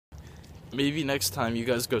Maybe next time you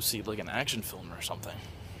guys go see, like, an action film or something.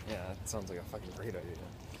 Yeah, that sounds like a fucking great idea.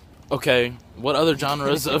 Okay, what other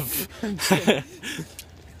genres of...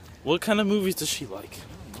 What kind of movies does she like?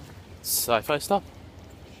 Sci-fi stuff?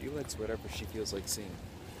 She likes whatever she feels like seeing.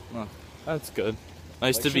 Oh, that's good.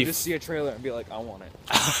 Nice Like, to she'll be... just see a trailer and be like, I want it.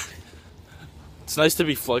 It's nice to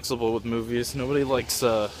be flexible with movies. Nobody likes,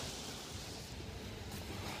 what's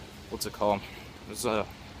it called? There's a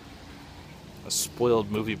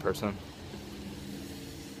spoiled movie person.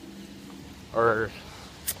 Or...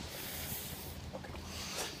 Okay.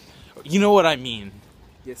 You know what I mean.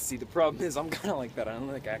 Yeah, see, the problem is I'm kind of like that. I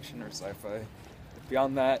don't like action or sci-fi.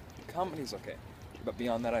 Beyond that, comedy's okay. But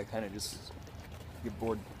beyond that, I kind of just get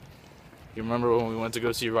bored. You remember when we went to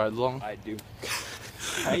go see Ride Along? I do.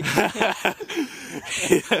 Yeah.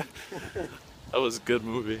 That was a good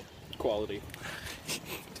movie. Quality.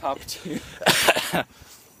 Top tier.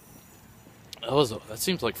 That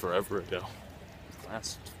seems like forever ago.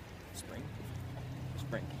 Last spring?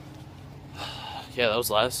 Spring. Yeah, that was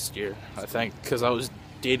last year, I think, because I was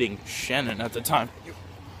dating Shannon at the time. It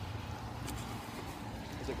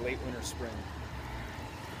was like late winter, spring.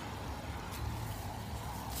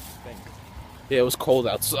 I think. Yeah, it was cold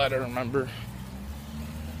outside, I remember.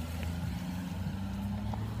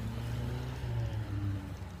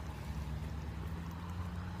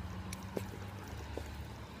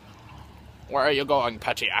 Where are you going,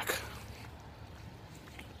 Petiak?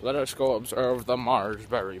 Let us go observe the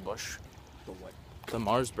Marsberry bush. The what? The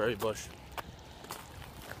Marsberry bush.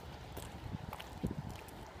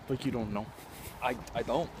 Like you don't know. I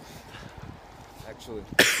don't. Actually.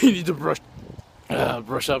 You need to brush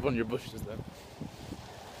up on your bushes then.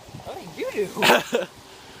 I think you do.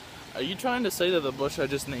 Are you trying to say that the bush I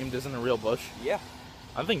just named isn't a real bush? Yeah.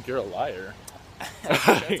 I think you're a liar.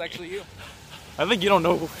 That's actually you. I think you don't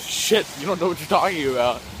know shit. You don't know what you're talking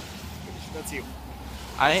about. That's you.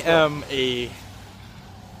 I am a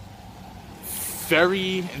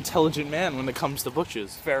very intelligent man when it comes to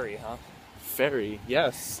bushes. Fairy, huh? Very,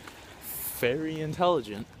 yes. Very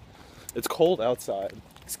intelligent. It's cold outside.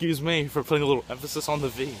 Excuse me for putting a little emphasis on the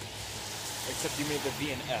V. Except you made the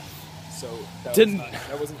V and F. So that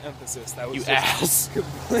that wasn't emphasis. That was You just ass.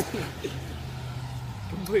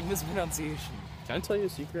 complete mispronunciation. Can I tell you a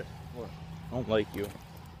secret? What? I don't like you.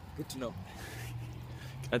 Good to know.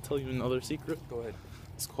 Can I tell you another secret? Go ahead.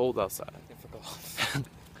 It's cold outside. Difficult.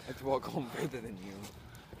 I have to walk home further than you.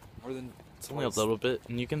 More than It's only a little bit,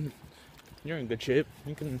 and you're in good shape.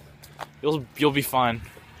 You'll be fine.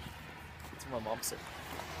 That's what my mom said.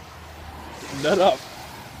 Nut up.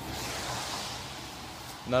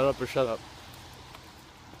 Nut up or shut up.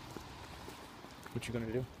 What you gonna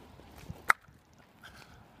do?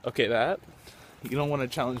 Okay, that. You don't want to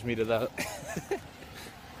challenge me to that.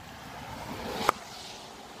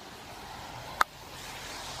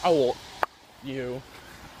 I will. You.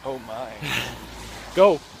 Oh my.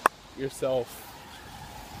 Go. Yourself.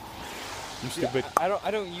 You Yeah, stupid.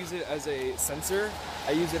 I don't use it as a censor.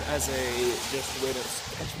 I use it as a just way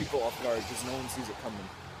to catch people off guard because no one sees it coming.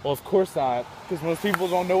 Well, of course not, because most people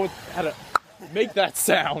don't know how to make that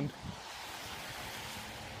sound.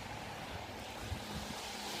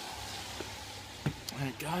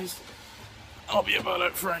 Alright, guys. I'll be about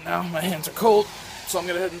it for right now. My hands are cold, so I'm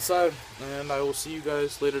gonna head inside, and I will see you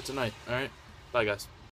guys later tonight. Alright? Bye, guys.